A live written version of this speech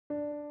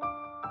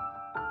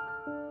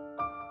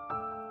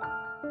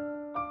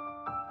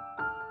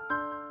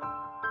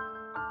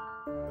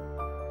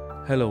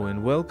Hello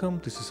and welcome.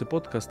 This is a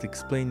podcast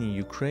explaining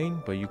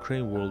Ukraine by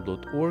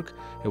UkraineWorld.org,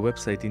 a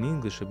website in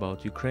English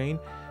about Ukraine.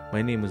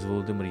 My name is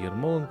Volodymyr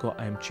Yermolenko.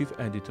 I am chief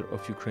editor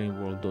of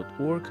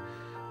UkraineWorld.org.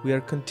 We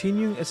are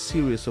continuing a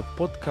series of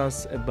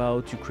podcasts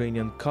about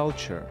Ukrainian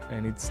culture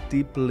and its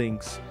deep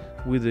links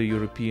with the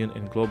European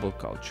and global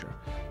culture.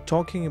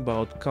 Talking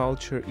about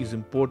culture is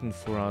important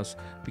for us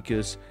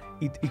because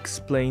it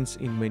explains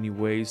in many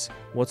ways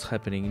what's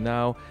happening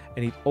now,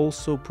 and it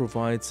also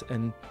provides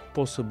a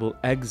possible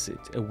exit,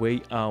 a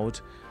way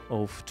out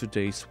of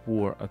today's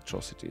war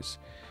atrocities.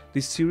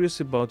 This series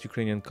about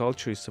Ukrainian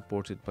culture is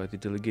supported by the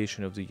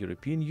delegation of the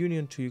European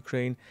Union to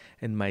Ukraine,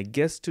 and my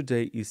guest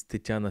today is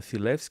Tetiana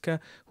Filevska,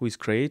 who is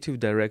creative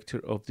director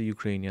of the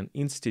Ukrainian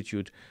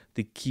Institute,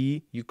 the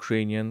key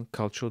Ukrainian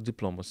cultural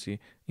diplomacy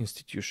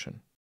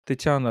institution.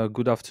 Tetiana,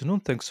 good afternoon.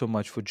 Thanks so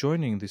much for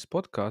joining this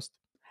podcast.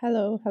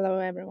 Hello,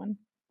 everyone.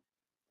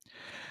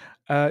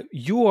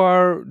 You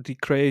are the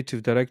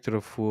creative director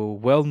of a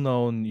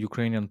well-known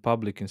Ukrainian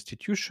public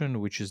institution,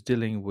 which is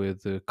dealing with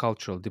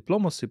cultural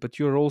diplomacy, but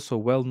you're also a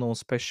well-known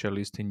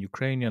specialist in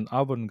Ukrainian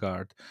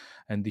avant-garde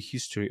and the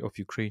history of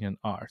Ukrainian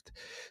art.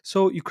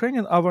 So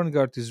Ukrainian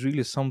avant-garde is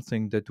really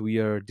something that we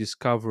are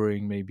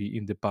discovering maybe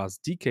in the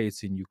past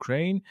decades in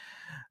Ukraine.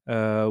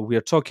 We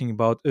are talking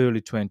about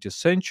early 20th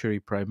century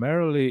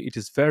primarily. It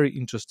is very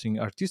interesting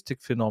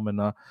artistic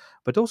phenomena,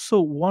 but also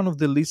one of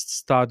the least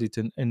studied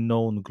and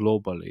known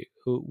globally.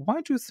 Why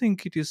do you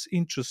think it is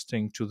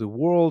interesting to the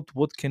world?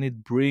 What can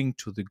it bring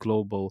to the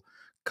global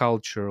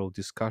cultural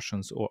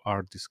discussions or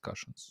art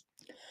discussions?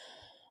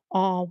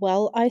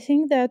 Well, I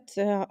think that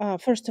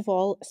first of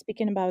all,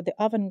 speaking about the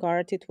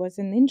avant-garde, it was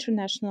an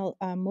international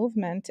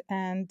movement,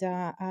 and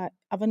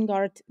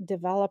avant-garde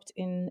developed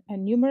in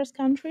numerous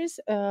countries,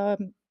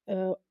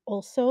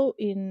 also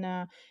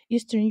in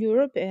Eastern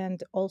Europe,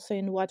 and also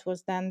in what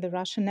was then the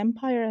Russian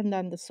Empire, and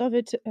then the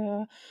Soviet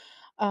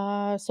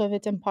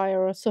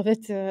Empire or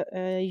Soviet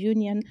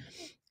Union.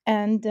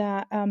 And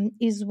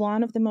is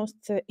one of the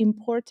most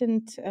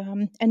important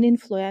and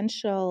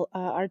influential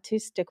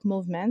artistic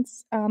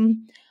movements.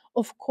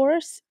 Of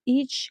course,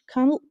 each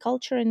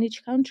culture in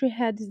each country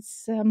had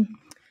its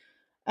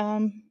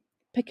um,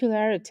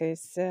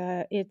 peculiarities,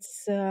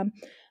 its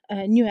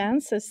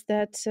nuances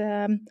that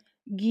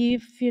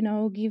give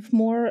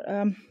more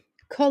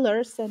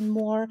colors and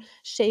more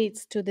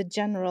shades to the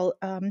general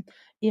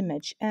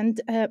image.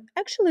 And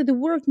actually, the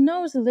world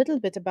knows a little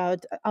bit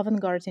about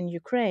avant-garde in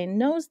Ukraine,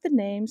 knows the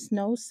names,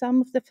 knows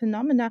some of the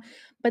phenomena,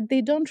 but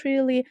they don't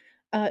really.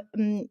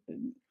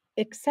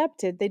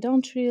 Accept it. They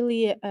don't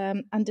really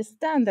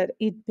understand that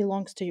it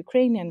belongs to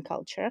Ukrainian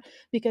culture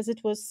because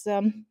it was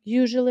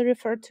usually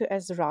referred to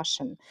as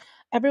Russian.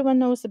 Everyone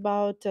knows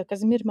about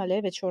Kazimir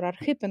Malevich or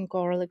Archipenko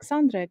or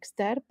Alexandra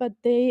Ekster, but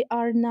they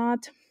are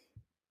not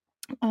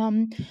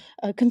um,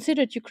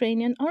 considered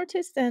Ukrainian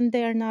artists, and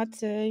they are not,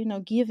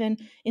 given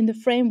in the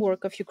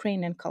framework of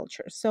Ukrainian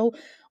culture. So,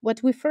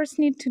 what we first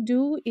need to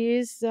do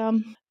is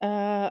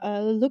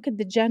look at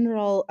the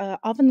general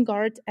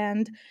avant-garde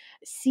and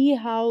see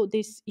how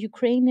this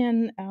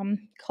Ukrainian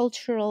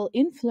cultural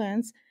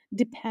influence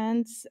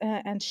depends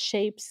and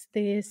shapes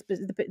the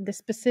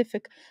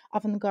specific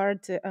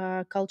avant-garde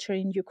culture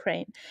in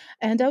Ukraine.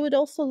 And I would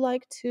also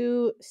like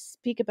to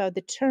speak about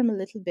the term a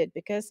little bit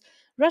because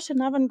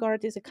Russian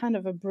avant-garde is a kind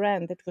of a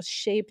brand that was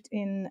shaped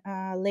in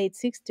late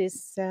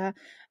 60s,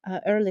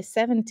 early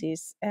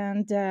 70s,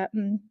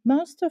 and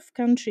most of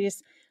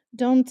countries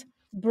don't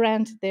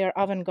brand their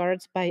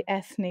avant-gardes by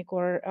ethnic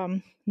or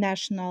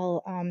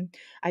national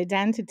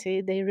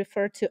identity. They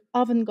refer to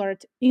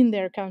avant-garde in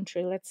their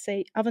country. Let's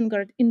say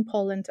avant-garde in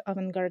Poland,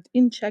 avant-garde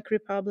in Czech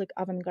Republic,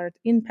 avant-garde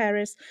in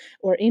Paris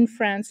or in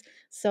France.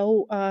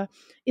 So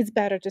it's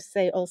better to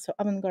say also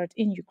avant-garde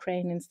in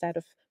Ukraine instead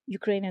of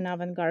Ukrainian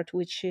avant-garde,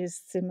 which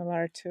is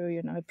similar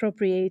to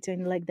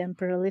appropriating like the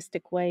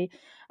imperialistic way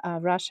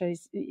Russia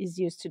is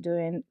used to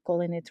doing,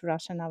 calling it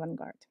Russian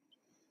avant-garde.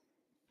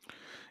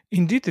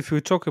 Indeed, if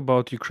we talk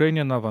about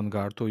Ukrainian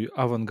avant-garde or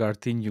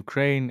avant-garde in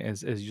Ukraine,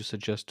 as you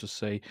suggest to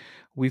say,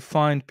 we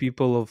find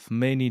people of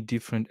many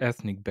different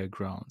ethnic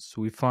backgrounds.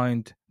 We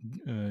find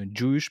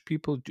Jewish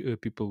people,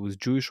 people with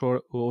Jewish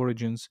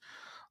origins,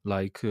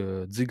 like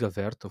Dziga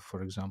Vertov,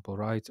 for example,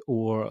 right?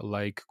 Or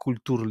like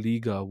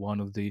Kulturliga, one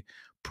of the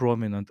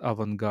prominent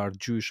avant-garde,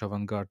 Jewish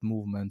avant-garde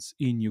movements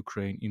in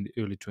Ukraine in the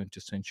early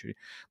 20th century.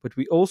 But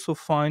we also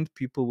find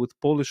people with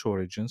Polish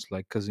origins,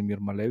 like Kazimir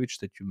Malevich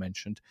that you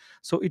mentioned.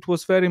 So it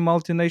was very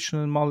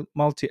multinational and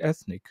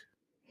multi-ethnic.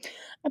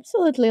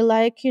 Absolutely,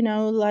 like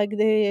the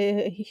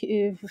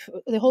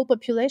whole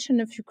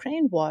population of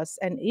Ukraine was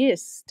and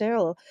is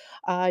still.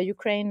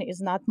 Ukraine is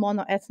not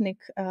mono-ethnic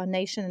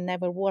nation and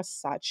never was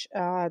such.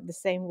 The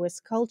same with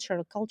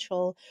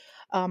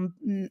um,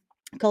 mm,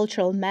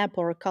 cultural map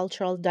or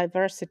cultural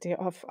diversity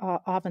of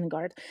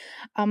avant-garde.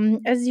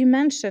 As you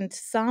mentioned,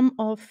 some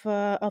of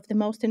the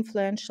most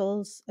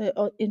influential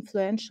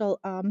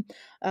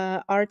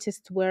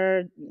artists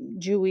were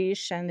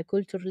Jewish, and the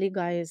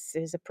Kulturliga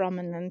is a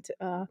prominent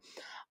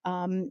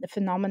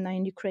phenomena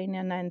in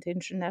Ukrainian and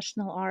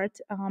international art.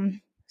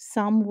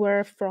 Some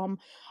were from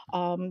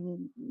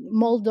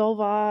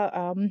Moldova,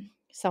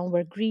 some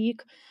were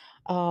Greek.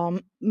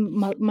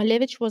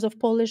 Malevich was of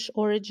Polish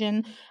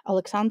origin.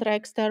 Alexandra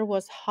Ekster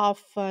was half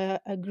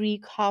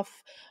Greek,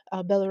 half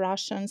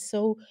Belarusian.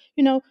 So,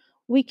 you know,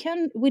 we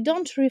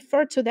don't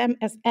refer to them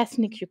as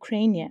ethnic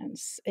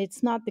Ukrainians.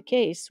 It's not the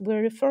case.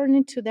 We're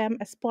referring to them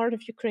as part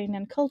of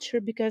Ukrainian culture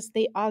because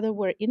they either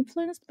were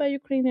influenced by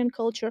Ukrainian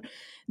culture,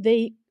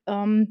 they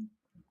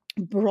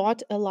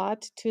brought a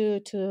lot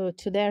to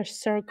their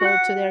circle,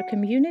 to their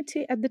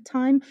community at the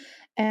time,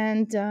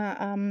 and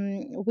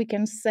we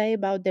can say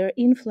about their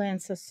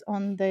influences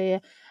on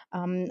the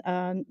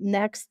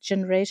next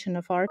generation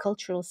of our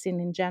cultural scene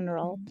in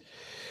general.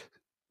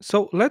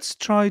 So let's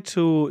try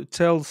to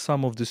tell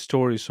some of the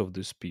stories of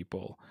these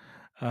people.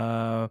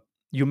 Uh,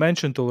 you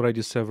mentioned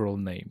already several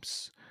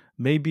names.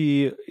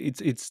 Maybe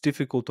it's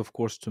difficult, of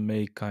course, to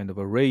make kind of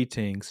a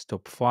ratings,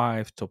 top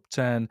 5, top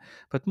 10.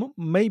 But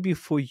maybe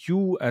for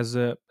you as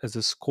a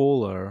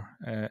scholar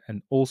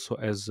and also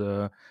as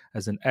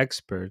an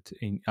expert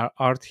in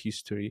art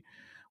history,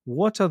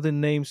 what are the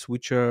names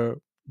which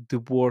are the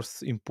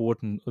worth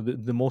important,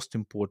 the most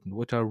important,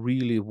 what are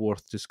really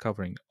worth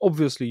discovering?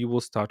 Obviously you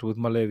will start with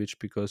Malevich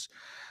because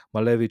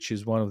Malevich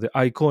is one of the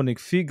iconic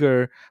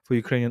figure for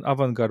Ukrainian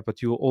avant-garde,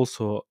 but you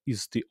also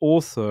is the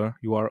author,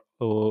 you are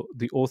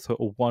the author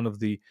of one of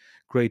the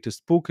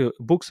greatest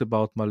books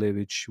about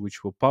Malevich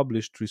which were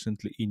published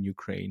recently in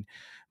Ukraine.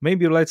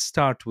 Maybe let's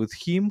start with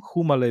him,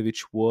 who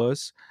Malevich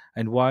was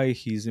and why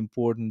he's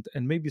important,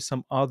 and maybe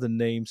some other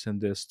names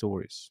and their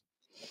stories.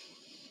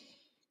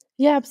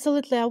 Yeah,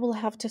 absolutely. I will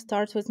have to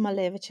start with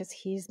Malevich as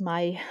he's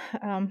my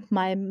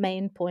my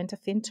main point of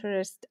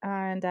interest,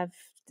 and I've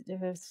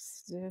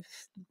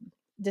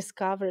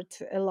discovered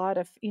a lot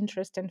of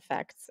interesting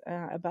facts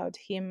about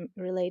him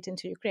relating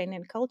to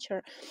Ukrainian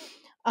culture.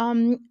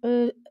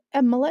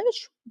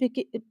 Malevich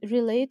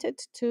related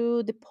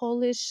to the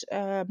Polish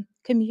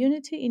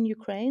community in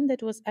Ukraine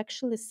that was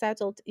actually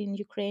settled in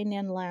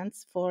Ukrainian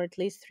lands for at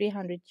least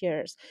 300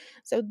 years.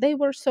 So they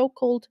were so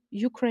called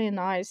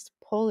Ukrainized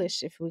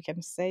Polish, if we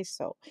can say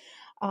so.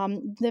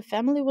 The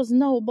family was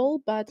noble,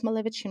 but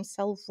Malevich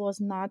himself was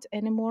not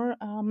anymore,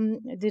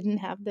 didn't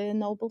have the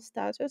noble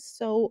status.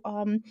 So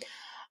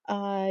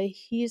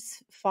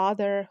his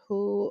father,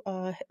 who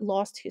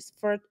lost his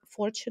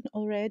fortune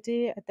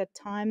already at that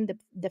time,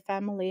 the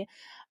family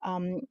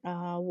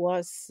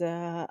was,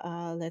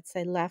 let's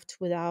say, left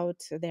without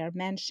their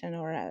mansion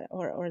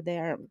or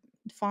their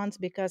funds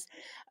because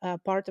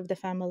part of the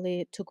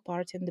family took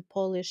part in the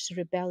Polish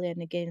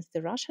rebellion against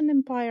the Russian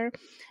Empire,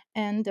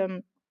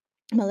 and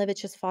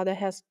Malevich's father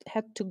has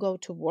had to go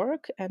to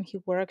work, and he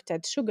worked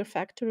at sugar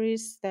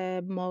factories,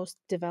 the most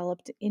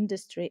developed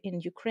industry in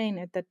Ukraine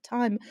at that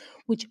time,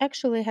 which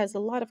actually has a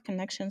lot of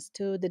connections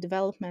to the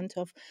development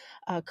of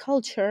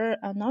culture,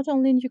 not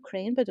only in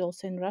Ukraine but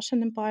also in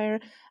Russian Empire.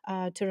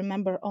 To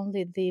remember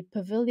only the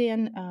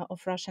pavilion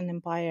of Russian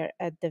Empire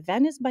at the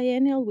Venice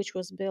Biennial, which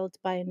was built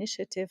by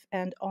initiative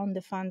and on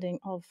the funding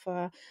of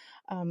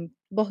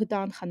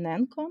Bogdan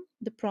Khanenko,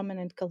 the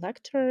prominent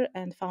collector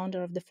and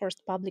founder of the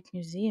first public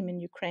museum in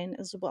Ukraine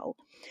as well.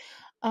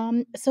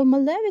 So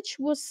Malevich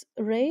was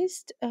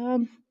raised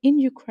in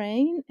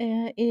Ukraine,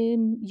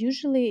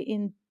 usually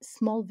in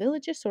small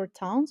villages or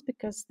towns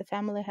because the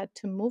family had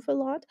to move a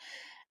lot,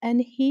 and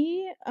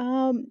he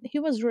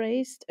was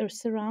raised or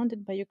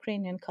surrounded by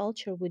Ukrainian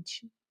culture,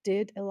 which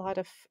did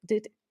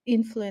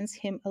influence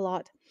him a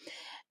lot.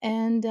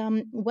 And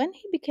when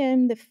he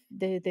became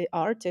the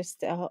artist,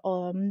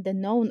 the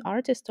known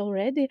artist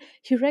already,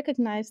 he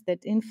recognized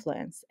that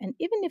influence. And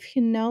even if he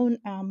known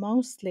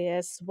mostly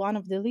as one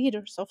of the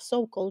leaders of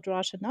so-called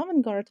Russian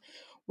avant-garde,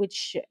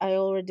 which I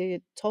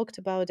already talked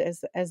about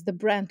as the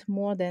brand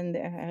more than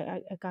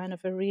a kind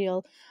of a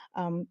real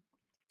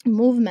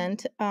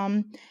movement,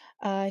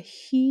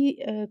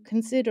 he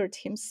considered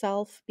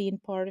himself being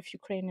part of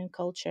Ukrainian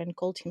culture and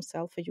called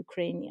himself a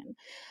Ukrainian.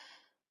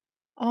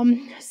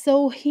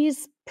 So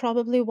he's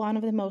probably one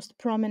of the most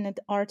prominent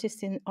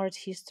artists in art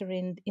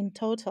history in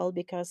total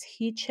because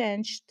he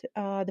changed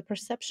the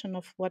perception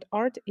of what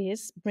art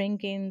is,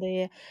 bringing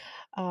the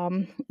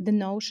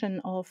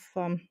notion of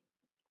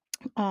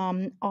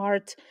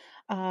art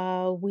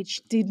which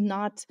did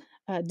not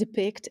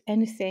depict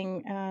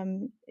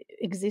anything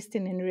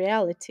existing in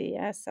reality.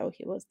 Yeah? So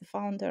he was the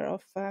founder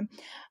of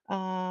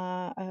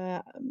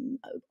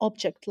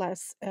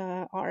objectless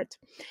art.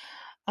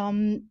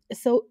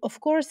 So of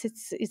course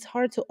it's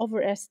hard to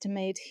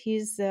overestimate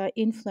his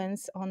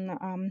influence on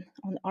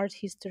art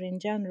history in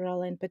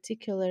general, and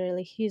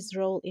particularly his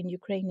role in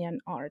Ukrainian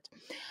art.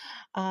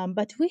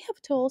 But we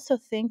have to also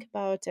think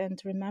about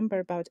and remember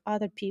about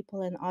other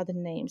people and other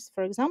names.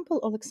 For example,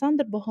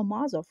 Alexander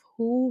Bohomazov,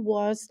 who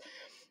was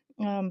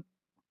um,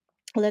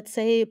 let's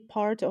say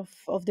part of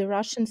the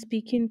Russian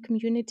speaking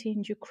community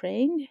in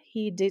Ukraine.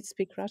 He did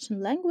speak Russian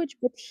language,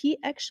 but he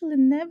actually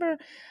never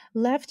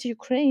left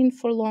Ukraine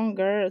for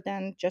longer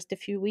than just a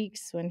few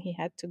weeks when he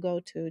had to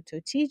go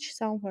to teach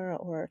somewhere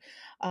or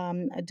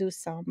do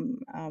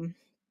some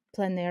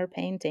plein air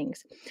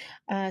paintings.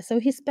 So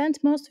he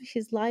spent most of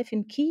his life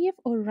in Kiev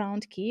or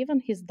around Kiev on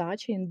his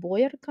dacha in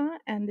Boyarka,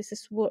 and this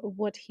is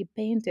what he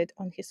painted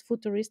on his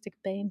futuristic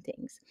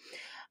paintings.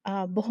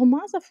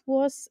 Bohomazov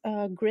was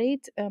a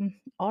great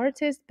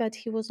artist, but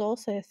he was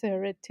also a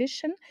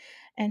theoretician,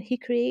 and he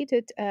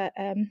created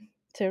a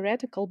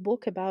theoretical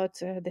book about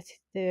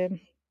the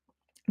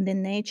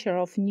nature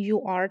of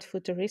new art,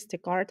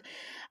 futuristic art.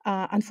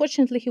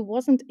 Unfortunately, he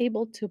wasn't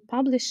able to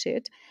publish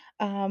it.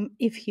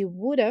 If he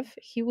would have,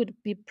 he would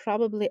be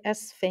probably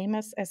as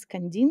famous as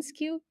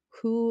Kandinsky,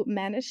 who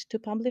managed to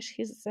publish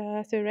his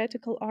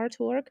theoretical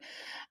artwork,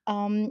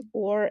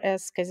 or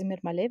as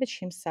Kazimir Malevich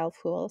himself,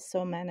 who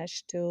also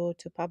managed to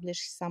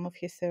publish some of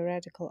his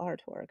theoretical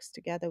artworks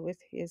together with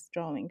his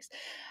drawings.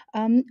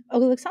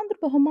 Alexander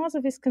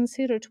Bohomazov is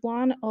considered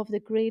one of the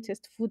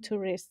greatest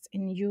futurists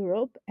in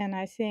Europe, and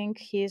I think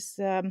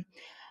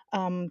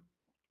um,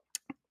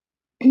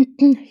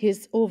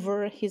 his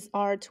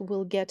art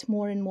will get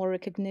more and more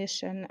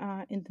recognition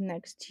in the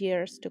next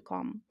years to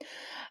come.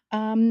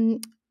 Um,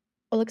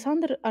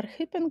 Alexander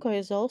Archipenko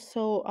is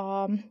also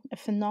a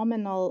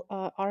phenomenal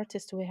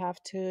artist we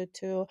have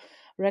to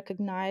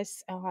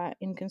recognize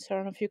in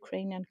concern of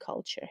Ukrainian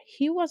culture.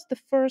 He was the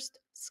first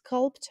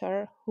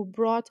sculptor who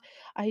brought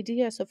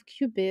ideas of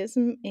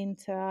cubism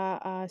into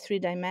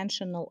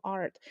three-dimensional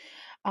art.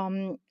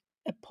 Um,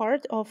 a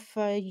part of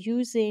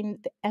using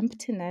the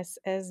emptiness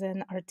as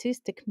an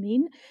artistic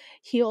mean,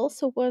 he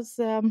also was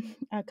a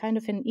kind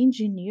of an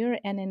engineer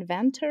and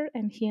inventor,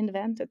 and he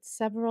invented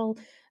several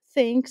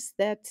things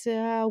that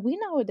we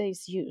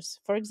nowadays use.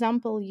 For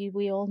example,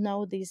 we all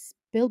know these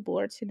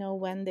billboards,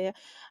 when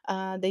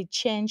they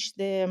change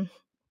the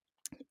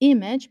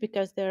image,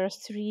 because there are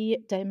three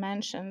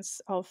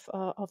dimensions of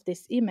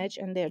this image,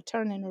 and they're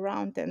turning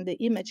around and the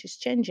image is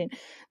changing.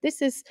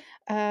 This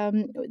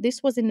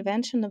was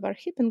invention of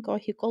Archipenko.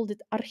 He called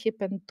it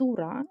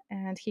archipentura,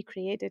 and he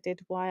created it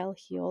while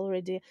he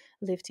already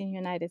lived in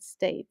United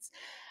States.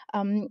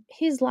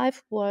 His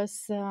life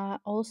was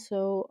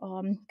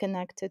also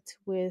connected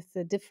with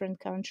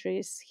different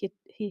countries.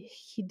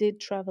 He did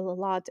travel a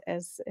lot,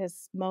 as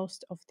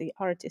most of the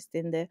artists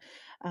in the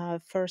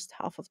first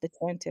half of the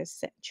 20th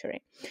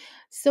century.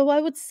 So I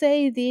would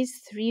say these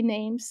three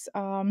names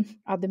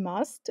are the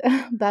must,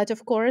 but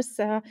of course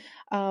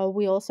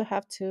we also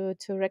have to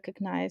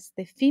recognize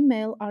the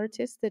female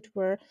artists that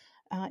were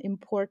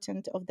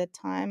important of the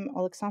time.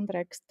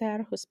 Alexandra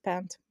Ekster, who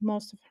spent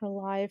most of her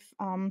life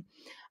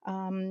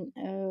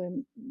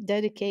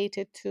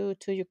dedicated to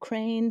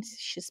Ukraine.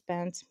 She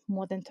spent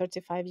more than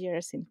 35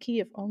 years in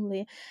Kiev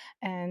only,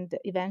 and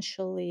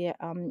eventually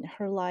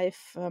her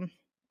life.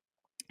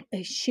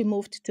 She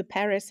moved to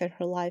Paris and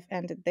her life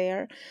ended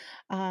there.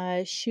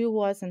 She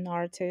was an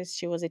artist,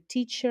 she was a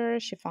teacher,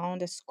 she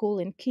found a school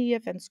in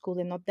Kiev and school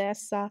in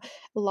Odessa.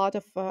 A lot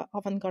of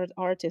avant garde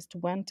artists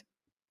went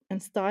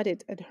and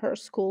studied at her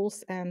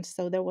schools, and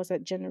so there was a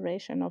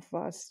generation of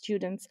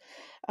students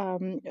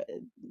um, uh,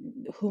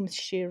 whom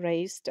she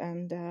raised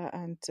and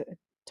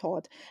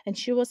taught. And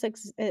she was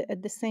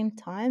at the same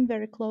time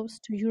very close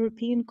to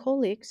European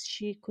colleagues.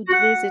 She could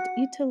visit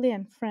Italy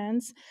and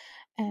France,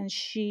 and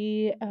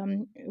she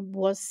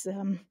was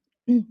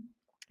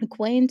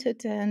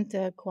acquainted and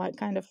quite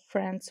kind of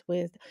friends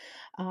with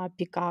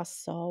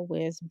Picasso,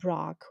 with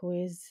Braque,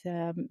 with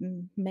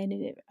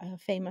many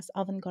famous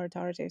avant-garde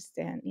artists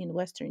in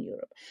Western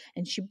Europe.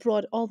 And she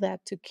brought all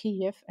that to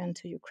Kiev and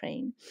to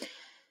Ukraine.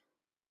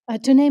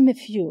 To name a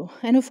few,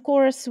 and of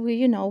course,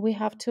 we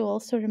have to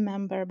also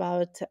remember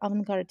about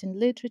avant-garde in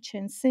literature,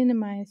 and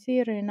cinema, and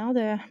theater, and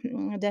other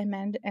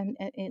and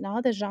in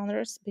other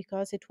genres,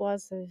 because it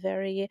was a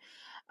very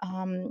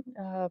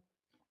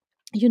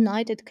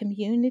united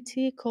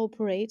community,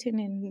 cooperating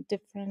in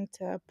different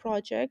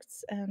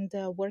projects, and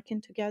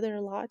working together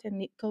a lot,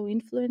 and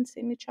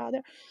co-influencing each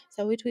other.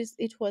 So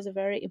it was a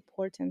very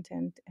important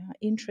and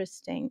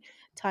interesting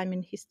time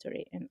in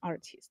history, in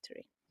art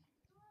history.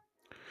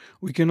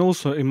 We can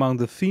also, among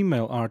the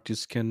female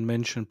artists, can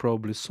mention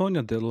probably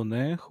Sonia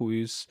Delaunay, who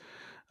is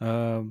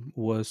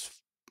was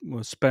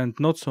spent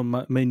not so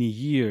many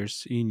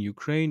years in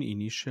Ukraine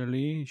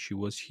initially. She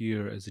was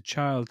here as a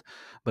child,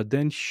 but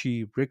then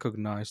she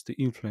recognized the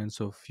influence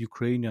of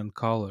Ukrainian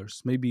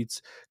colors. Maybe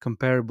it's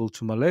comparable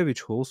to Malevich,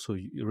 who also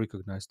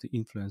recognized the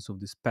influence of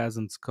these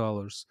peasants'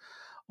 colors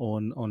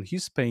on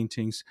his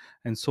paintings.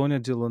 And Sonia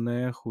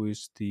Delaunay, who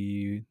is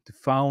the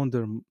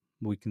founder,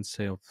 we can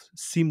say, of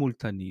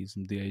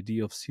simultanism, the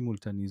idea of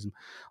simultanism,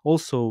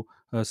 also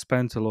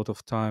spent a lot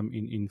of time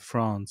in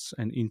France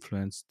and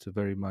influenced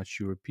very much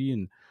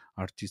European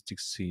artistic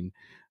scene.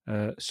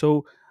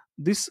 So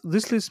this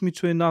leads me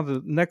to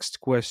another next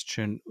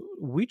question.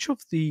 Which of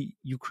the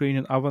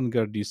Ukrainian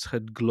avant-gardists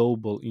had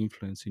global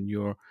influence in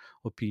your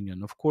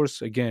opinion? Of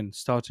course, again,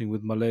 starting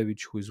with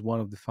Malevich, who is one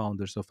of the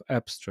founders of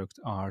abstract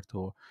art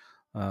or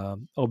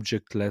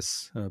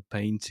objectless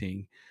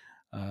painting.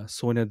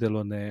 Sonia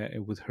Delaunay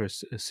with her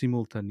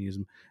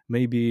simultaneism.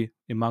 Maybe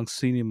among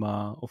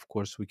cinema, of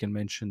course, we can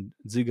mention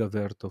Dziga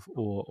Vertov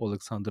or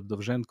Alexander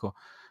Dovzhenko,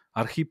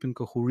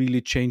 Archipenko, who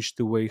really changed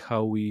the way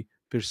how we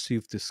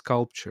perceive the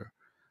sculpture.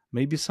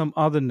 Maybe some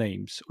other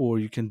names, or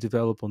you can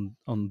develop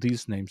on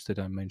these names that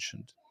I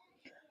mentioned.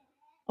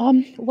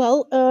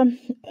 Well,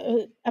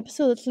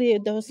 absolutely.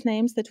 Those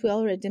names that we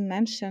already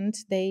mentioned,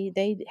 they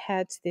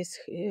had this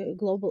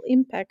global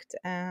impact.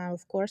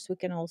 Of course, we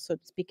can also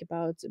speak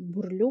about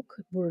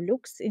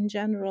Burluks in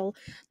general,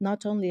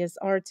 not only as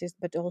artists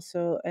but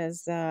also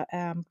as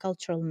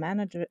cultural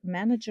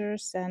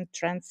managers and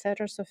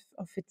trendsetters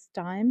of its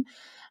time,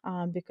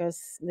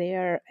 because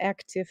their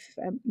active,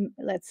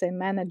 let's say,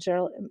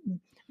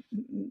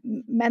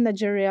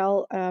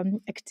 managerial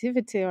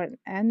activity or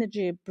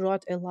energy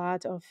brought a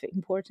lot of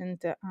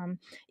important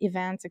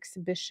events,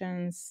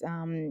 exhibitions,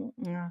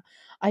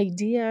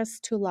 ideas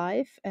to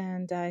life.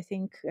 And I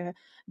think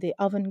the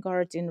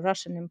avant-garde in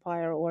Russian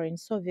Empire or in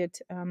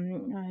Soviet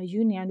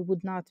Union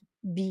would not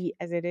be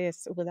as it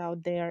is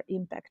without their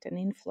impact and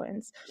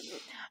influence.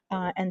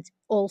 And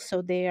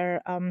also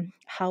their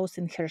house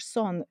in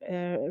Kherson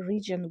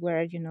region, where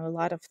a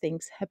lot of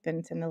things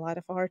happened and a lot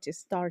of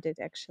artists started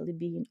actually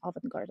being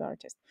avant-garde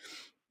artists.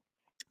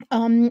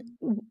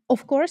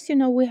 Of course,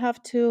 we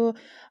have to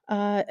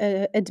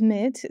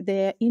admit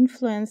the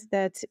influence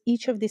that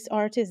each of these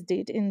artists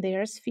did in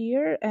their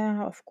sphere.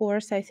 Of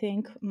course, I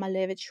think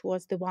Malevich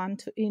was the one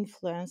to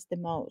influence the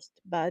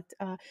most. But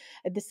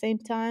at the same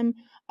time,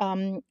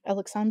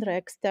 Alexandra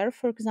Ekster,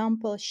 for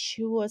example,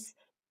 she was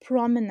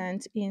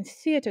prominent in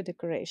theater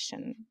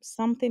decoration,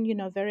 something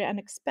very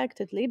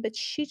unexpectedly, but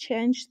she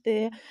changed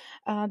the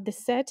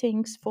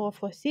settings for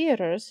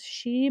theaters.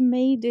 She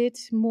made it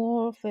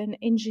more of an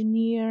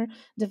engineer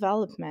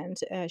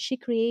development. She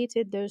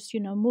created those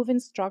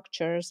moving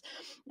structures.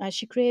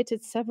 She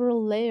created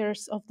several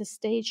layers of the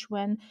stage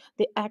when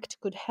the act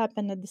could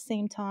happen at the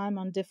same time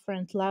on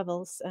different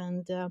levels,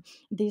 and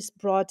this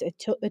brought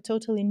a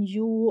totally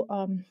new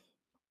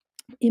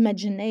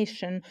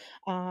imagination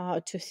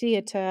to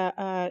theater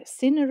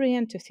scenery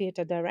and to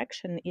theater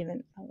direction,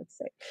 even, I would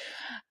say.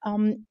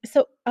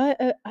 So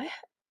I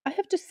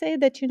have to say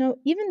that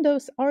even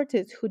those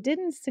artists who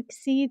didn't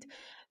succeed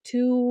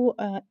to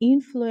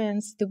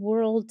influence the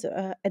world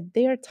at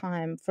their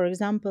time, for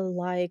example,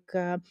 like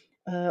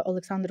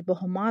Alexander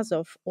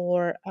Bohomazov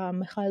or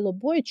Mikhailo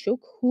Boychuk,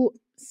 who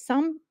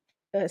some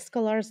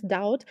scholars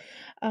doubt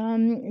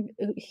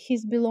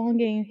his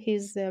belonging,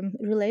 his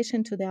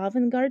relation to the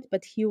avant-garde,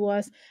 but he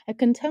was a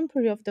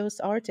contemporary of those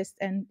artists,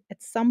 and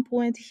at some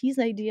point his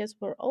ideas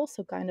were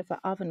also kind of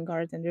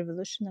avant-garde and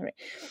revolutionary.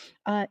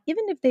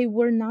 Even if they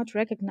were not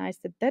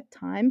recognized at that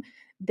time,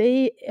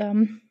 they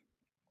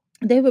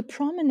were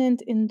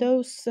prominent in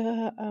those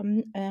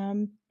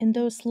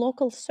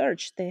local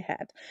search they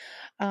had,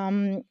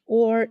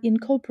 or in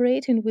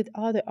cooperating with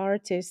other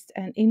artists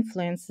and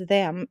influence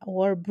them,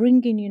 or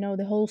bringing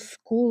the whole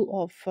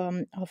school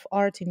of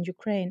art in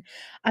Ukraine.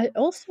 I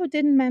also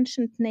didn't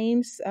mention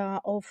names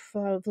of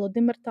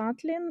Vladimir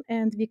Tatlin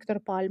and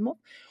Viktor Palmov,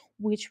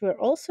 which were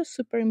also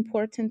super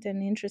important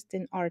and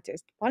interesting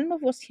artists.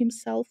 Palmov was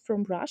himself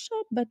from Russia,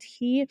 but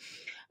he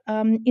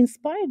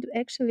inspired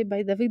actually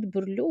by David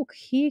Burluk,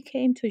 he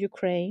came to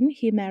Ukraine.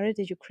 He married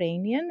a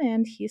Ukrainian,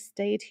 and he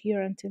stayed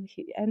here until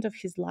the end of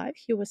his life.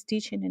 He was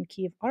teaching in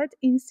Kiev Art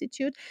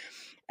Institute,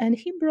 and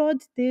he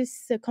brought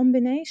this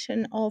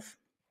combination of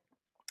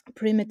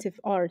primitive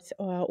art,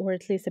 or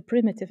at least a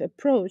primitive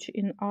approach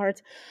in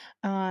art,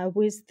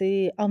 with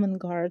the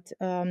avant-garde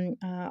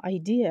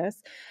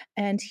ideas.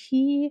 And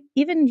he,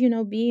 even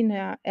being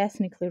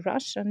ethnically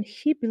Russian,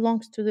 he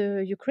belongs to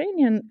the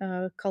Ukrainian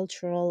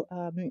cultural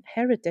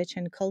heritage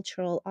and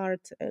cultural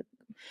art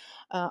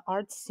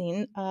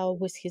scene,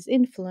 with his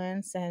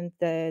influence and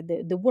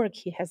the work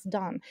he has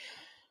done.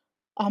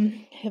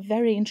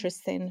 Very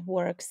interesting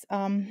works.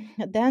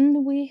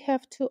 Then we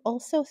have to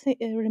also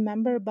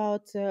remember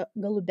about Pavlo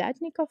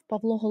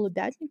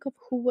Golubятnikov,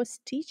 who was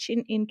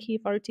teaching in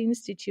Kiev Art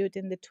Institute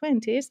in the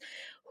 20s,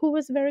 who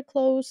was very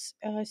close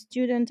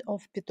student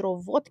of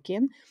Petrov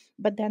Vodkin,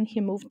 but then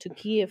he moved to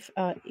Kiev,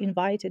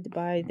 invited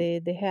by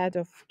the head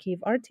of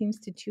Kiev Art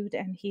Institute,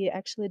 and he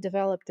actually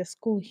developed a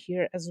school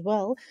here as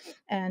well.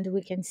 And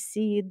we can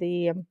see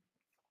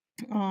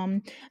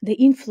um, the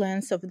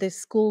influence of this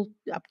school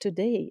up to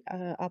date.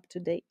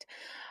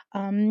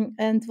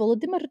 And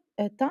Volodymyr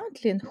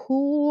Tatlin,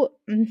 who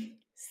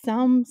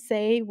some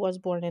say was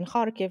born in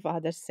Kharkiv,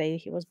 others say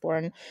he was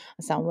born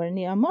somewhere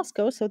near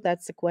Moscow. So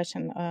that's a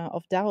question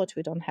of doubt.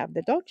 We don't have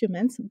the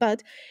documents,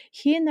 but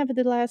he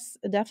nevertheless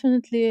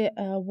definitely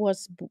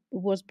was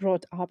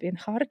brought up in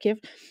Kharkiv,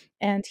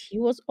 and he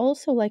was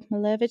also, like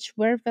Malevich,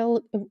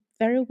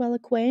 very well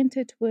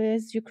acquainted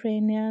with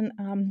Ukrainian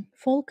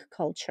folk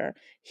culture.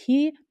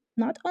 He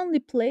not only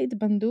played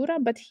bandura,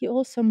 but he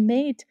also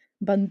made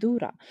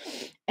bandura.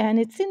 And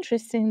it's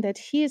interesting that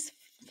his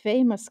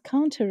famous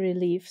counter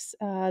reliefs,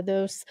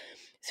 those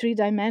three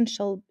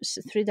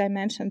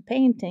dimension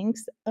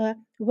paintings,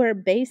 were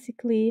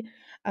basically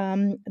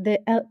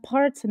the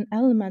parts and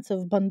elements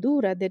of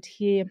bandura that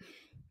he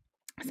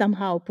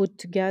somehow put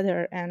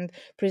together and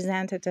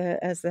presented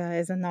as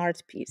an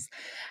art piece.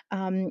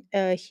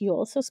 He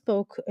also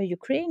spoke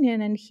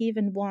Ukrainian, and he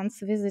even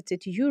once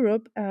visited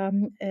Europe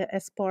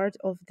as part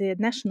of the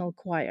national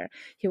choir.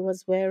 He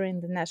was wearing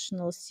the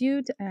national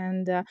suit,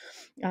 and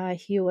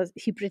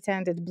he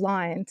pretended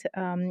blind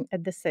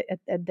at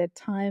that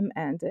time,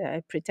 and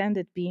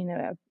pretended being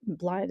a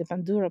blind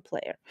bandura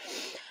player.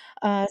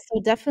 So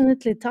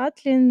definitely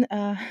Tatlin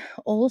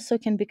also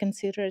can be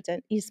considered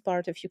and is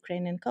part of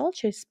Ukrainian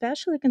culture,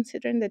 especially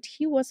considering that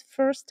he was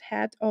first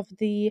head of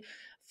the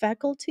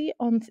faculty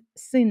on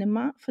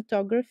cinema,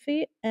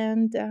 photography,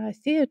 and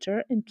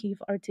theater in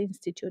Kiev Art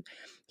Institute.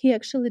 He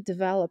actually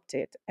developed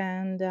it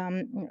and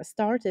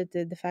started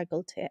the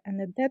faculty.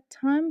 And at that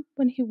time,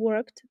 when he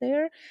worked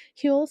there,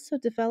 he also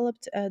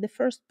developed the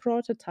first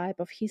prototype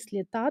of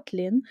Hisli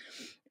Tatlin.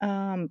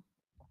 Um,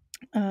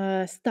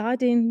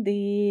 Studying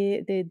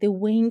the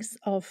wings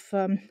of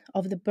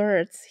the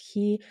birds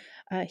he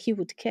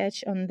would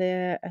catch on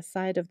the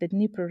side of the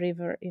Dnieper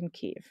River in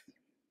Kiev.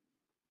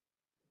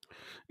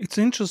 It's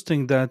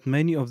interesting that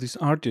many of these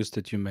artists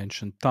that you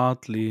mentioned,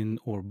 Tatlin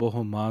or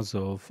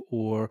Bohomazov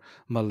or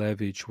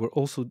Malevich, were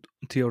also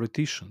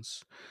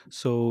theoreticians.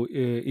 So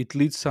it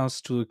leads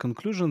us to the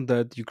conclusion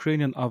that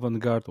Ukrainian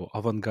avant-garde or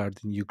avant-garde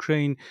in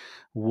Ukraine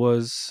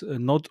was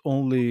not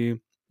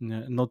only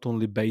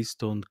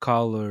based on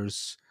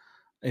colors,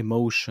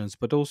 emotions,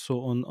 but also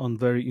on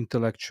very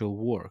intellectual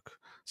work,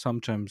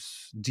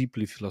 sometimes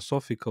deeply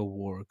philosophical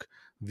work,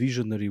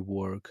 visionary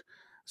work.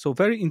 So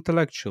very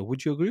intellectual.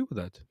 Would you agree with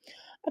that?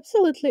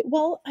 Absolutely.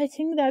 Well, I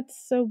think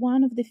that's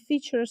one of the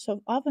features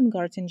of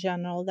avant-garde in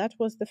general. That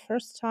was the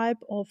first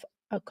type of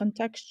a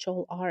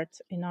contextual art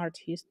in art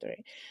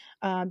history,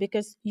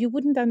 because you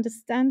wouldn't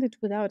understand it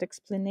without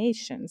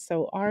explanation.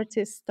 So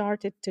artists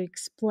started to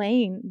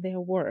explain their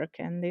work,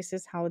 and this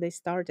is how they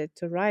started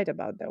to write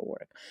about their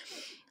work.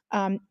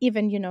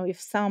 Even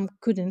if some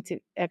couldn't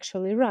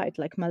actually write,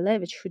 like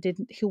Malevich,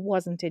 who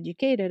wasn't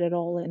educated at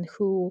all, and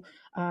who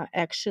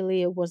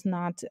actually was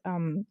not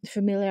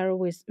familiar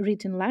with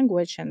written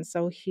language, and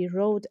so he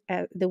wrote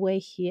the way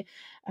he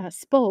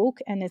spoke,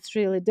 and it's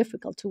really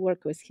difficult to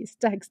work with his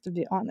text, to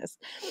be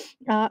honest.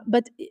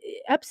 But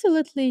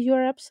absolutely,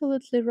 you're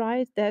absolutely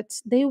right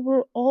that they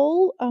were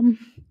all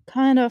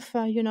kind of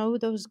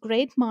those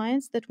great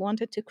minds that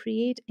wanted to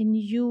create a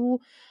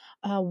new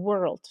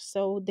world.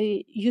 So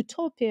the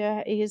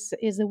utopia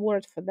is a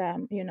word for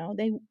them.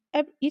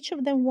 Each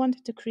of them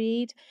wanted to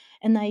create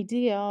an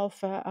idea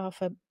of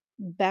a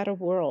better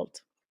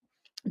world,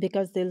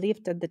 because they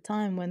lived at the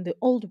time when the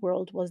old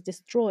world was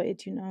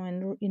destroyed,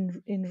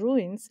 in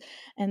ruins,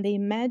 and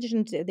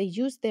they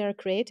used their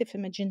creative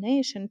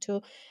imagination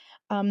to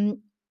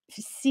um,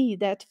 see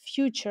that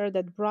future,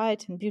 that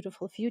bright and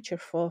beautiful future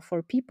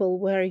for people,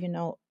 where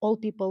all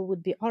people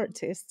would be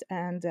artists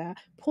and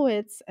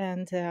poets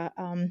and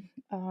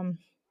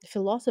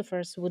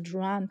philosophers would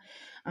run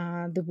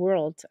the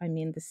world. I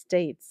mean, the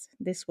states.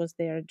 This was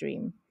their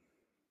dream.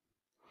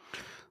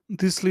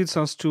 This leads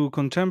us to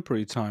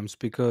contemporary times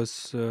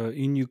because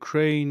in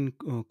Ukraine,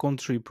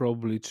 contrary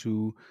probably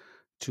to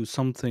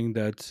something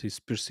that is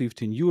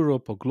perceived in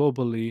Europe or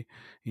globally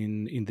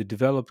in the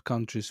developed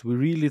countries, we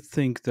really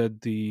think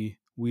that the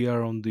we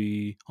are on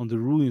the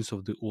ruins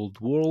of the old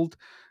world,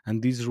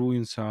 and these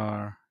ruins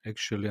are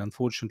actually,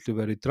 unfortunately,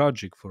 very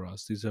tragic for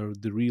us. These are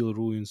the real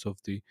ruins of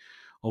the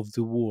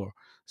war.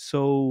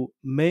 So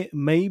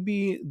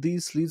maybe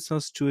this leads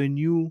us to a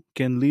new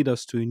can lead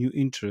us to a new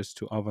interest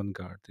to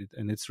avant-garde.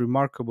 And it's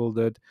remarkable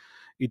that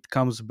it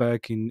comes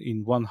back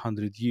in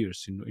 100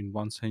 years, in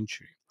 1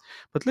 century.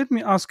 But let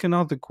me ask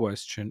another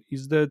question: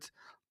 is that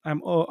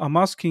I'm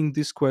asking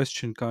this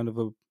question, kind of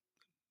a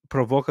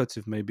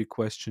provocative maybe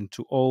question,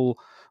 to all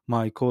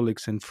my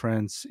colleagues and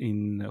friends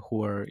in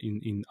who are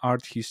in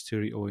art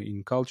history or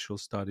in cultural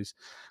studies.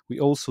 We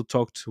also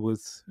talked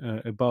with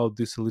about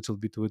this a little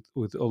bit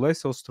with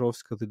Olesa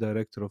Ostrovska, the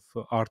director of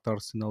Art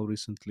Arsenal,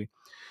 recently.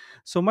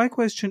 So my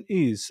question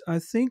is, I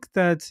think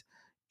that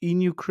in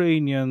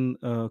Ukrainian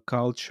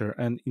culture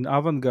and in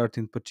avant-garde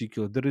in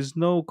particular, there is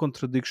no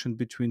contradiction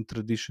between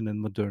tradition and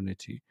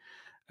modernity.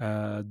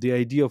 The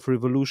idea of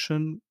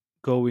revolution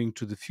going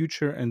to the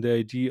future and the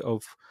idea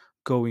of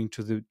going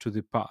to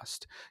the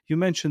past. You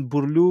mentioned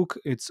Burluk.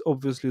 It's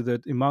obviously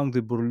that among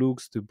the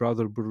Burluks, the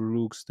brother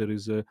Burluks, there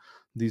is a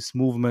this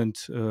movement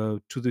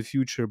to the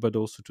future, but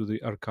also to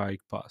the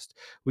archaic past.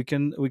 We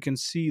can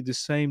see the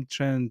same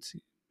trend.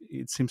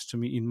 It seems to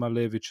me in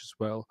Malevich as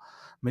well,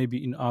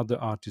 maybe in other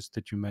artists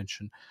that you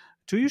mentioned.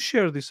 Do you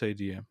share this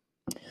idea?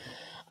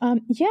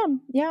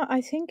 Yeah,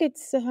 I think it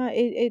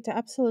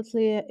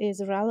absolutely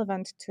is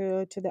relevant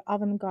to the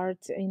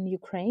avant-garde in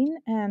Ukraine,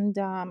 and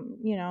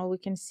we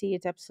can see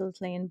it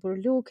absolutely in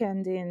Burluk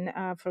and in,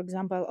 for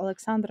example,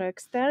 Alexandra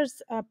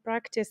Ekster's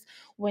practice,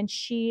 when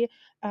she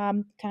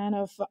kind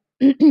of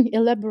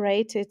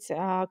elaborated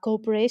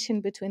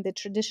cooperation between the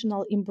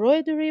traditional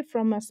embroidery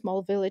from a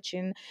small village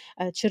in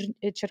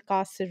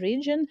Cherkasy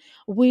region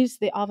with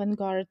the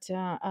avant-garde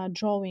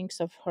drawings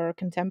of her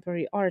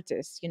contemporary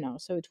artists.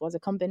 So it was a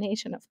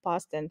combination of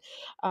past and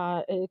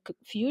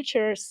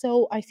future.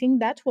 So I think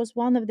that was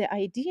one of the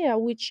idea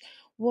which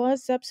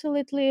was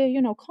absolutely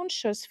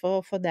conscious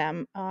for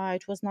them.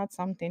 It was not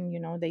something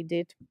they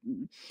did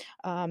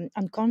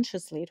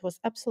unconsciously. It was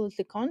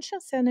absolutely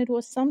conscious, and it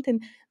was something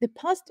the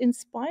past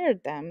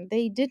inspired them.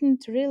 They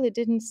didn't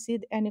see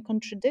any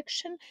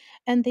contradiction,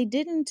 and they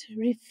didn't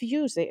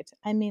refuse it.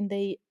 I mean,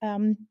 they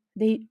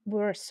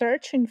were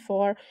searching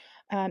for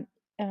um,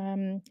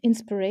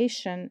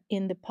 inspiration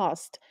in the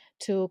past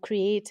to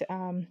create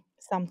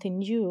something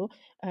new,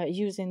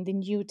 using the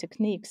new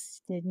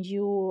techniques, the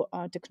new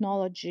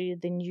technology,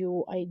 the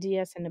new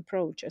ideas and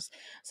approaches.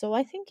 So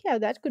I think, yeah,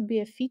 that could be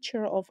a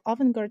feature of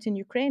avant-garde in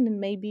Ukraine, and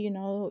maybe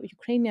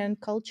Ukrainian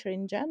culture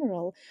in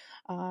general.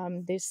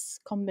 This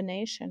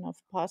combination of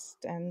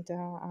past and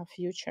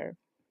future.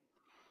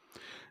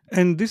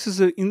 And this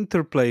is an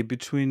interplay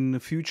between the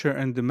future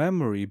and the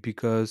memory,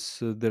 because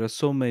there are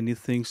so many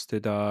things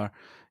that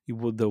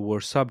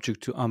were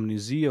subject to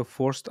amnesia,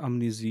 forced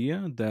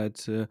amnesia,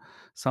 that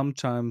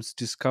sometimes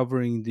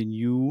discovering the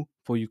new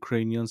for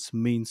Ukrainians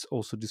means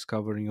also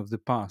discovering of the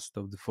past,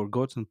 of the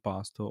forgotten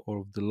past, or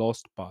of the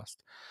lost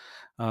past,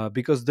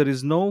 because there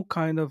is no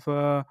kind of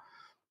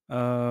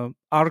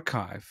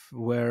archive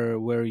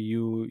where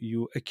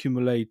you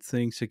accumulate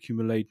things,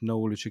 accumulate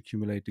knowledge,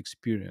 accumulate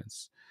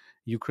experience.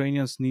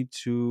 Ukrainians need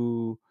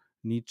to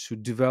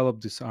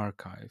develop this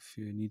archive.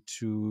 You need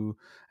to,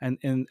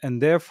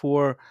 and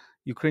therefore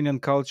Ukrainian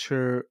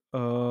culture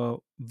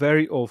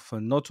very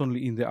often, not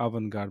only in the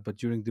avant-garde but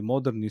during the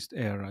modernist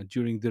era,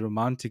 during the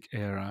romantic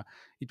era,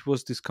 it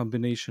was this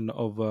combination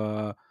of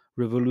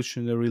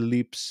revolutionary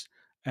leaps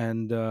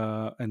and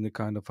the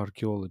kind of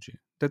archaeology.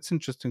 That's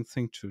interesting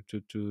thing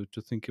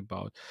to think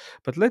about.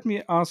 But let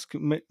me ask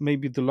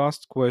maybe the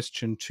last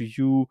question to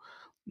you.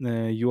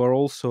 You are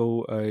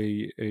also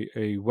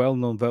a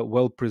well-known,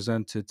 well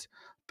presented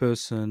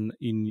person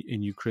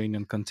in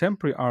Ukrainian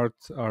contemporary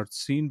art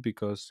scene,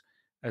 because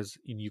as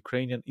in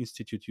Ukrainian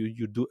Institute,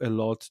 you do a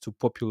lot to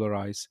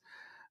popularize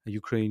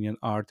Ukrainian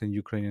art and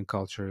Ukrainian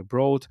culture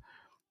abroad.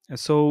 And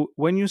so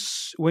when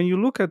you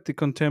look at the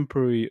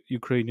contemporary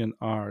Ukrainian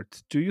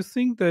art, do you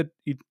think that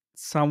it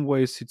some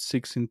ways it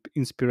seeks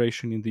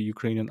inspiration in the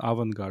Ukrainian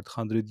avant-garde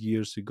 100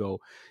 years ago?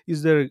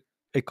 Is there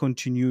a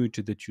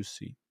continuity that you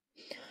see?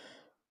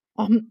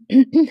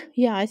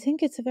 Yeah, I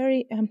think it's a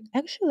very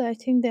actually. I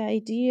think the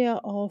idea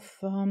of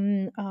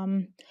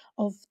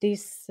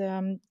this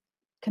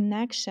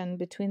connection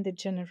between the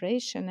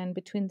generation and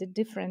between the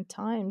different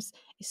times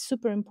is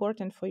super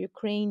important for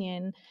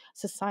Ukrainian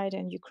society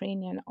and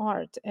Ukrainian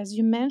art. As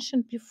you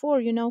mentioned before,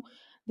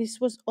 this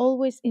was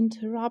always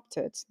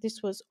interrupted.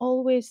 This was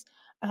always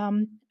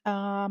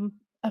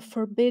a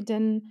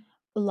forbidden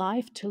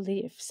life to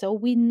live. So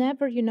we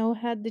never,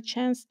 had the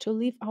chance to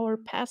live our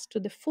past to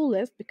the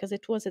fullest because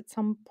it was at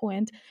some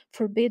point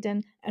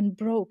forbidden and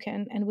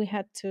broken, and we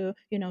had to,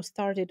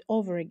 start it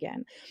over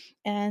again.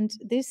 And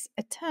this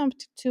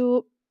attempt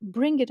to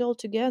bring it all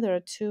together,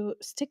 to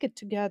stick it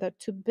together,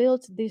 to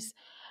build this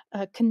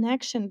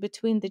connection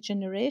between the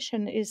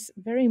generation is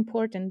very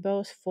important,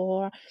 both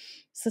for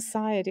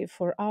society,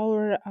 for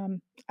our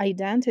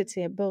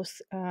identity,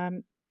 both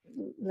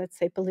let's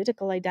say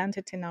political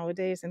identity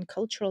nowadays and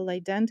cultural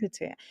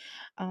identity.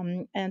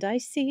 And I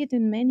see it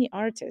in many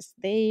artists.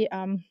 They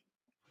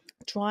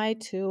try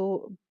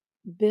to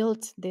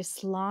build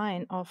this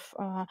line of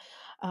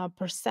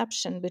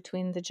perception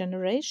between the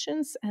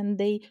generations, and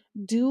they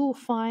do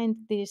find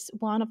this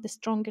one of the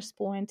strongest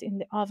point in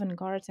the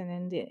avant-garde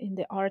and in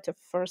the art of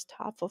first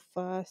half of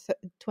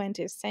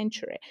 20th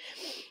century.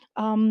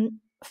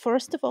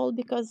 First of all,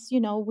 because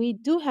we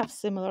do have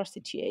similar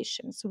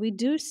situations. We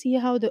do see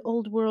how the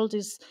old world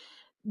is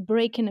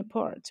breaking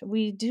apart.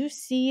 We do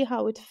see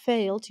how it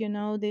failed.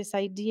 This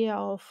idea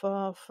of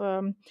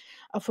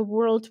a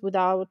world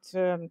without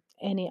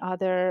any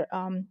other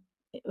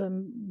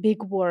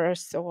big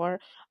wars, or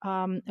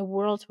a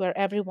world where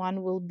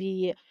everyone will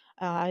be,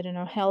 I don't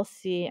know,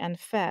 healthy and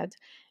fed.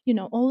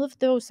 All of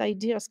those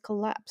ideas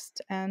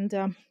collapsed,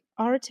 and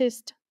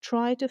artists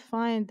try to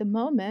find the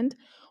moment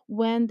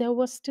when there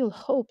was still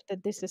hope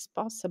that this is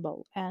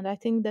possible. And I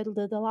think that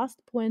the last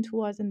point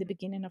was in the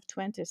beginning of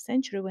 20th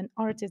century, when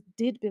artists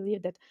did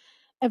believe that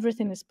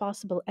everything is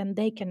possible and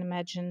they can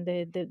imagine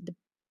the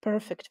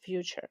perfect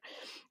future.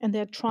 And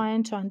they're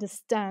trying to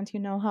understand,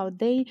 how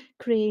they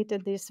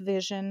created this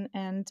vision,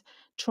 and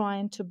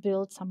trying to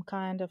build some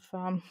kind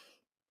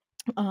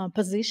of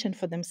position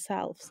for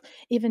themselves,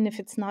 even if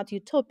it's not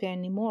utopia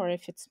anymore,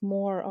 if it's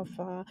more of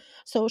a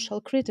social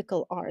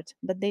critical art,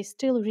 but they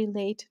still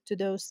relate to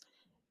those,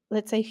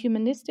 let's say,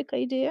 humanistic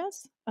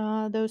ideas,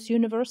 those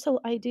universal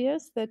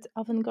ideas that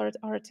avant-garde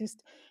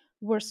artists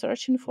were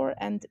searching for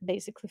and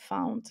basically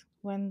found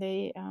when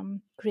they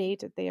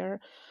created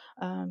their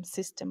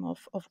system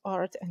of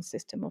art and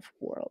system of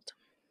world.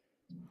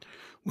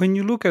 When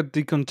you look at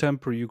the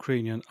contemporary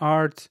Ukrainian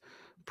art,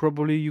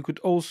 probably you could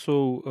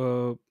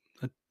also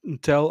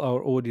tell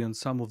our audience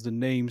some of the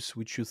names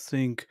which you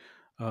think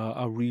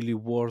are really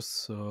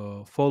worth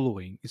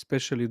following,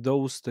 especially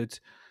those that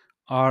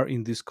are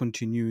in this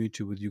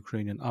continuity with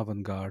Ukrainian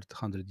avant garde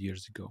 100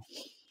 years ago.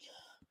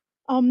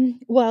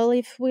 Well,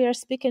 if we are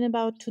speaking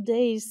about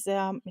today's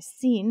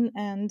scene,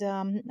 and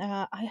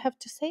I have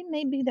to say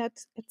maybe that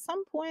at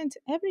some point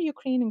every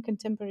Ukrainian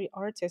contemporary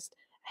artist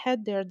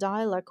had their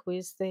dialogue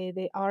with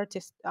the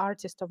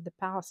artist of the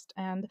past,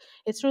 and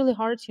it's really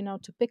hard,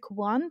 to pick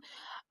one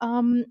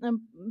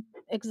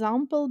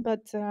example.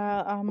 But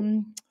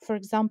for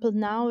example,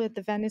 now at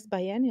the Venice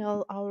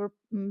Biennial, our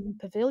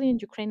pavilion,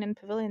 Ukrainian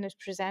pavilion, is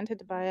presented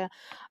by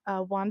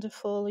a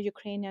wonderful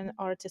Ukrainian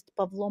artist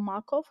Pavlo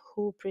Makov,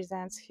 who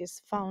presents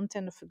his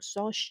Fountain of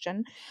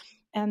Exhaustion.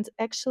 And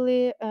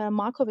actually,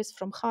 Makov is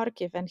from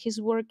Kharkiv, and his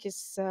work is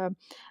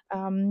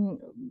um,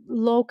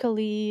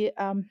 locally.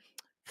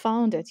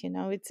 Founded,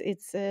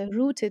 it's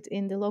rooted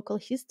in the local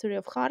history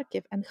of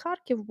Kharkiv, and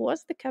Kharkiv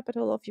was the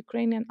capital of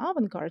Ukrainian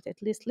avant-garde,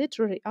 at least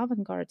literary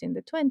avant-garde in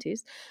the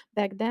 20s,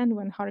 back then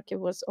when Kharkiv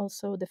was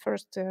also the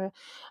first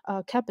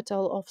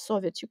capital of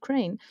Soviet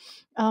Ukraine.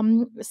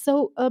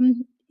 So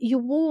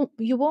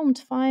you won't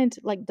find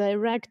like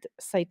direct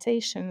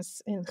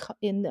citations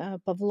in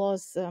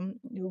Pavlov's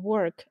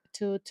work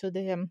to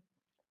the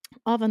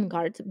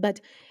avant-garde, but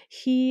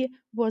he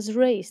was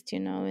raised,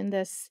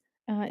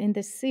 in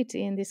this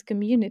city, in this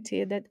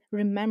community that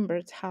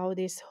remembered how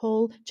this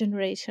whole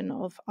generation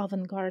of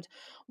avant-garde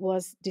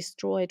was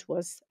destroyed,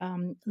 was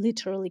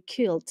literally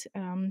killed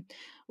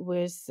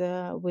with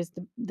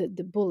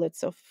the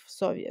bullets of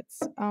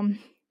Soviets.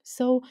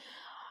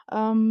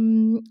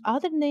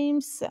 Other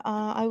names,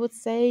 I would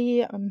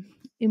say,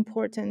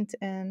 important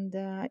and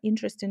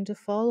interesting to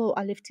follow.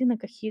 Alevtina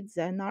Kahidze,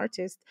 an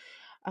artist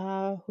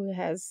who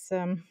has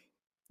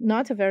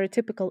not a very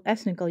typical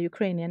ethnical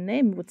Ukrainian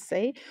name, would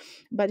say,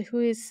 but who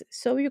is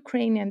so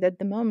Ukrainian that at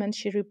the moment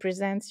she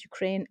represents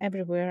Ukraine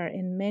everywhere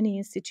in many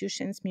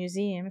institutions,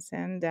 museums,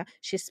 and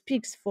she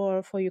speaks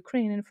for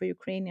Ukraine and for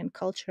Ukrainian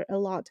culture a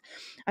lot.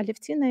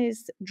 Alevtina is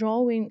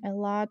drawing a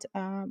lot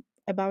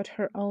about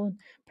her own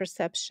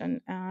perception.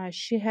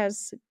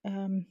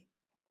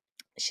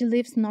 She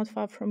lives not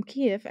far from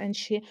Kiev, and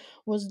she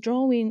was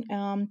drawing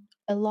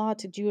a lot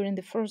during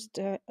the first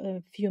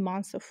few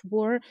months of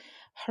war.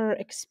 Her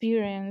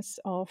experience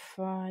of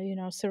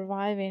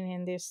surviving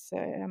in these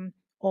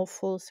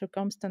awful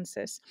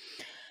circumstances.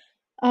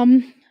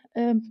 Um,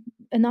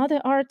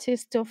 Another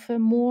artist of a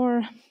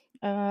more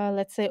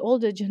let's say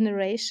older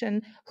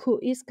generation, who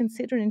is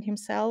considering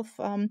himself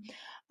a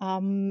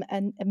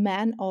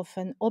man of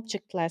an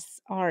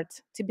objectless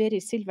art, Tiberi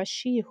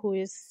Silvashi, who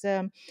is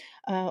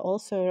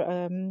also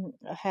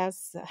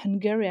has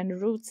Hungarian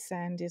roots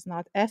and is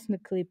not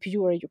ethnically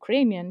pure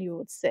Ukrainian, you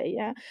would say,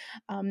 yeah,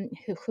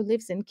 who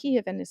lives in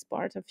Kiev and is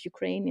part of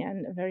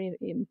Ukrainian, a very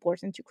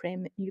important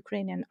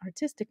Ukrainian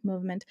artistic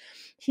movement.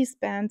 He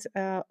spent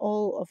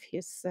all of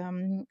his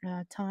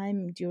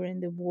time during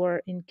the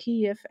war in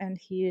Kiev, and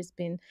he has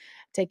been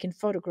taking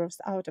photographs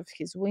out of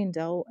his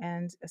window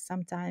and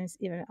sometimes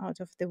even out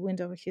of the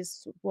window of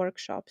his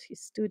workshop, his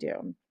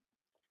studio.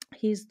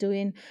 He's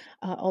doing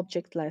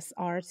objectless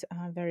art,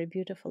 very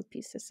beautiful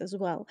pieces as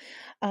well.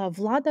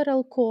 Vladar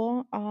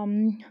Alko,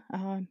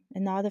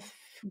 another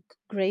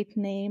great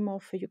name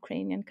of a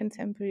Ukrainian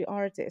contemporary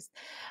artist.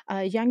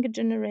 Younger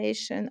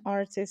generation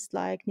artists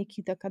like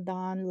Nikita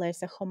Kadan,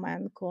 Lesa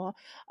Homenko,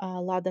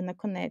 Lada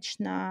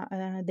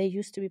Nakonechna, they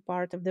used to be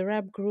part of the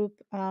rap group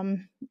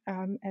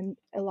and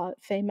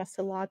famous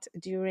a lot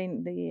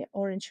during the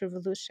Orange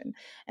Revolution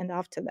and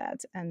after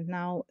that. And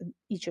now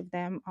each of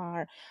them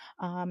are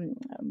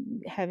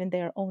having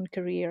their own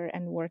career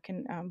and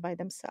working by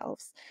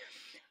themselves.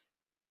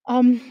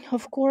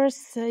 Of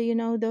course,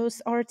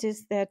 those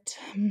artists that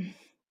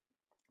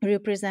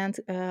represent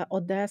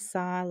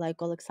Odessa,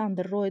 like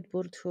Alexander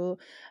Roitburt, who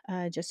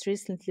just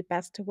recently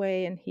passed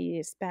away, and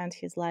he spent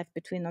his life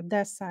between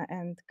Odessa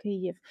and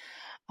Kyiv.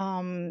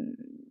 Um,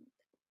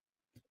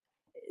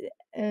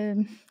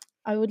 um,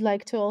 I would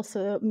like to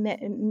also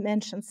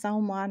mention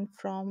someone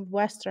from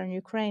Western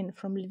Ukraine,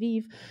 from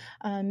Lviv,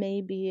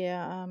 maybe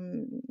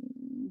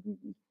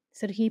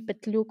Serhiy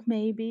Petluk,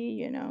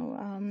 maybe,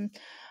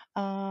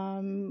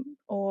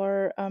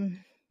 or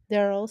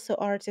there are also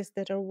artists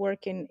that are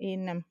working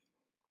in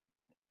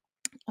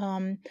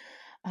um,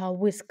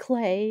 with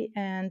clay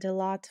and a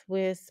lot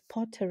with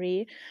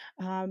pottery,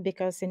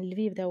 because in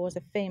Lviv there was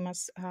a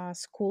famous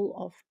school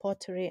of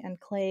pottery and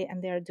clay,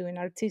 and they are doing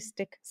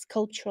artistic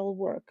sculptural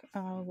work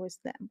with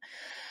them.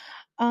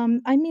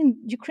 I mean,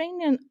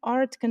 Ukrainian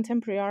art,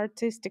 contemporary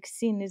artistic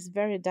scene is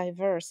very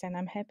diverse, and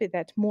I'm happy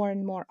that more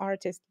and more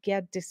artists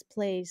get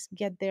displays,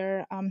 get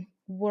their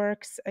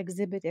works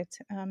exhibited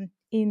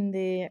in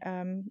the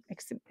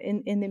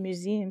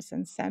museums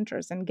and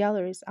centers and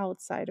galleries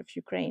outside of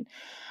Ukraine.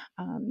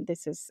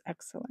 This is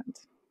excellent.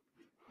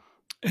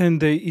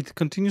 And it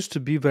continues to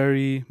be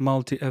very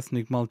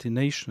multi-ethnic,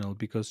 multinational,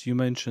 because you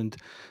mentioned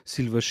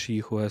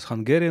Silvashi, who has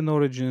Hungarian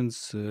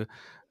origins.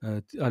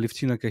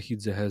 Alevtina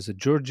Kahidze has a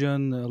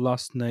Georgian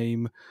last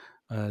name.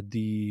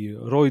 The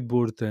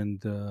Roydburt and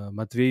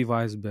Matvey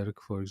Weisberg,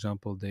 for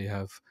example, they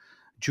have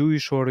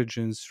Jewish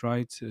origins,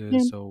 right? Yeah.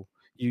 So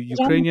Rana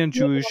Ukrainian Kadyrova.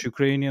 Jewish,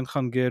 Ukrainian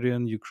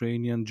Hungarian,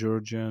 Ukrainian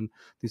Georgian.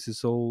 This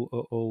is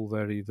all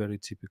very, very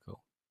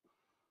typical.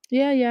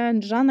 Yeah,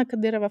 and Rana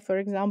Kadyrova, for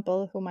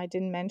example, whom I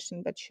didn't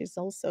mention, but she's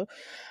also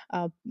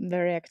a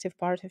very active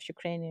part of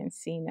Ukrainian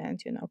scene, and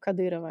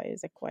Kadyrova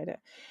is quite a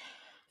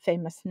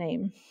famous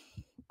name,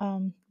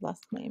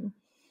 last name.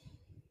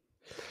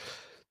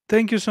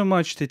 Thank you so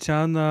much,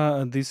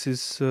 Tetiana. This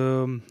is,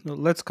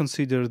 let's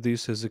consider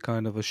this as a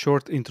kind of a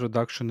short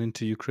introduction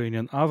into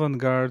Ukrainian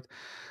avant-garde.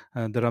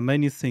 There are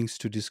many things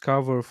to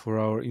discover for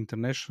our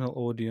international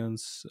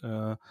audience.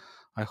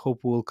 I hope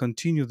we'll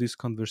continue these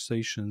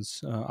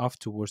conversations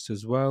afterwards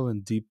as well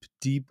and dig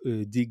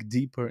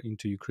deeper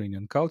into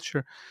Ukrainian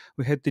culture.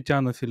 We had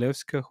Tetiana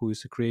Filevska, who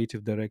is a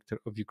creative director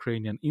of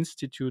Ukrainian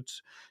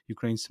Institute,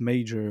 Ukraine's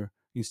major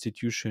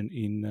institution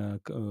in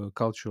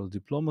cultural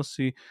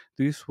diplomacy.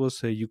 This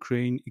was a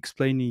Ukraine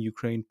Explaining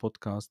Ukraine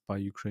podcast by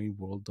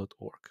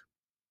UkraineWorld.org.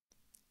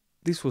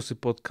 This was a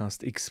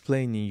podcast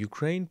explaining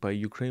Ukraine by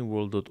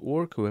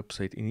UkraineWorld.org, a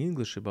website in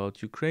English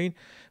about Ukraine.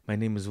 My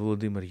name is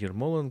Volodymyr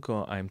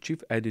Yermolenko. I am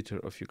chief editor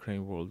of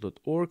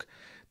UkraineWorld.org.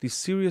 This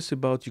series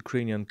about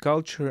Ukrainian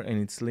culture and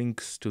its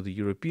links to the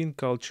European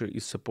culture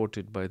is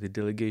supported by the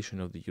delegation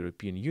of the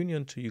European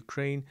Union to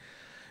Ukraine.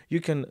 You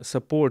can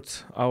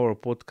support our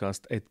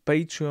podcast at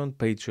Patreon,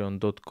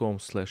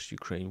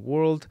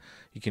 patreon.com/UkraineWorld.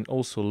 You can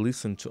also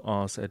listen to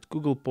us at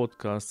Google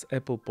Podcasts,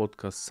 Apple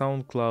Podcasts,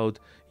 SoundCloud,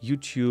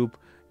 YouTube.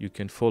 You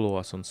can follow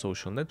us on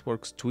social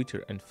networks,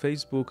 Twitter and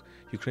Facebook.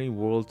 Ukraine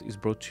World is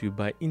brought to you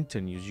by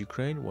Internews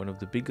Ukraine, one of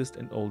the biggest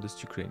and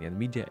oldest Ukrainian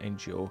media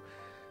NGO.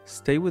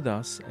 Stay with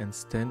us and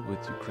stand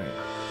with Ukraine.